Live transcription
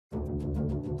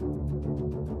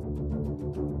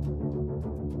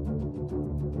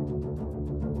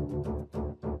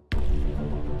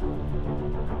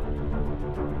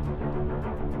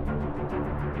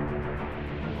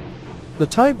The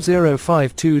Type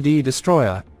 052D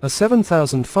destroyer, a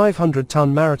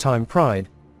 7,500-ton maritime pride,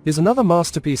 is another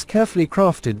masterpiece carefully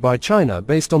crafted by China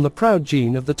based on the proud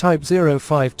gene of the Type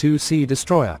 052C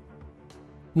destroyer.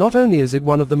 Not only is it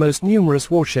one of the most numerous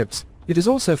warships, it is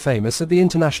also famous at the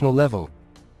international level.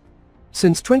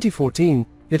 Since 2014,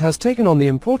 it has taken on the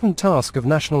important task of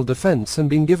national defense and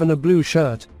been given a blue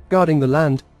shirt, guarding the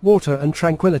land, water and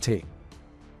tranquility.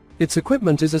 Its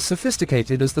equipment is as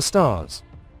sophisticated as the stars.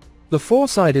 The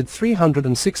four-sided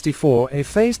 364A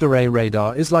phased array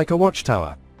radar is like a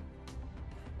watchtower,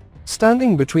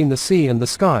 standing between the sea and the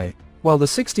sky, while the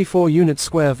 64-unit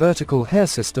square vertical hair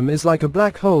system is like a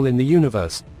black hole in the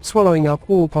universe, swallowing up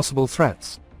all possible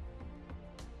threats.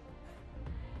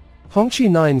 Hongqi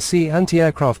 9C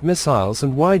anti-aircraft missiles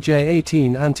and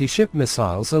YJ-18 anti-ship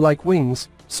missiles are like wings,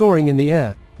 soaring in the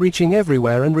air, reaching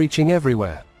everywhere and reaching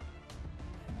everywhere.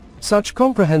 Such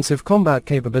comprehensive combat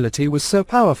capability was so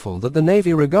powerful that the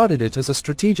Navy regarded it as a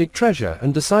strategic treasure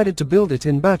and decided to build it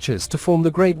in batches to form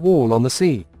the Great Wall on the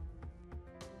sea.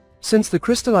 Since the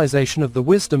crystallization of the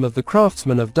wisdom of the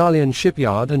craftsmen of Dalian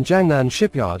Shipyard and Jiangnan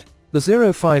Shipyard, the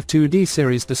 052D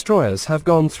series destroyers have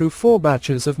gone through 4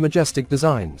 batches of majestic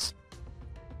designs.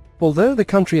 Although the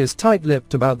country is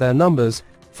tight-lipped about their numbers,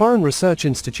 foreign research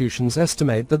institutions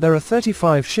estimate that there are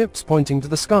 35 ships pointing to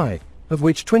the sky, of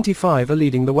which 25 are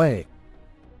leading the way.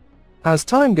 As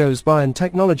time goes by and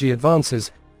technology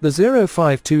advances, the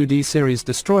 052D series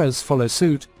destroyers follow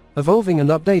suit, evolving and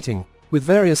updating, with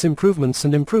various improvements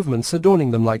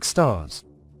adorning them like stars.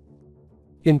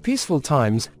 In peaceful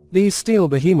times, these steel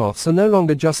behemoths are no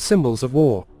longer just symbols of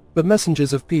war, but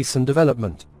messengers of peace and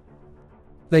development.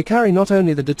 They carry not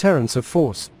only the deterrence of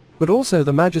force, but also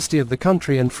the majesty of the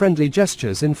country and friendly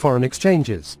gestures in foreign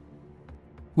exchanges.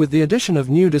 With the addition of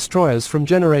new destroyers from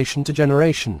generation to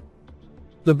generation,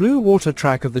 the blue water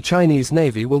track of the Chinese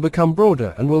Navy will become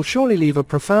broader and will surely leave a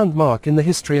profound mark in the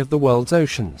history of the world's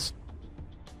oceans.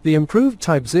 The improved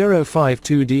Type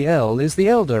 052DL is the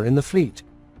elder in the fleet.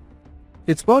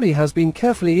 Its body has been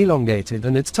carefully elongated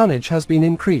and its tonnage has been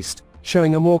increased,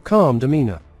 showing a more calm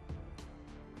demeanor.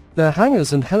 Their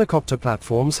hangars and helicopter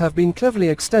platforms have been cleverly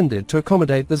extended to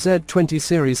accommodate the Z-20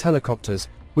 series helicopters,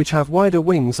 which have wider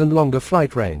wings and longer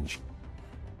flight range.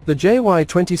 The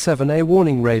JY-27A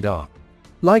warning radar,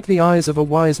 like the eyes of a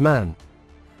wise man,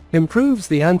 improves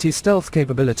the anti-stealth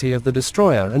capability of the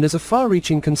destroyer and is a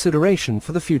far-reaching consideration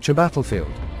for the future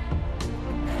battlefield.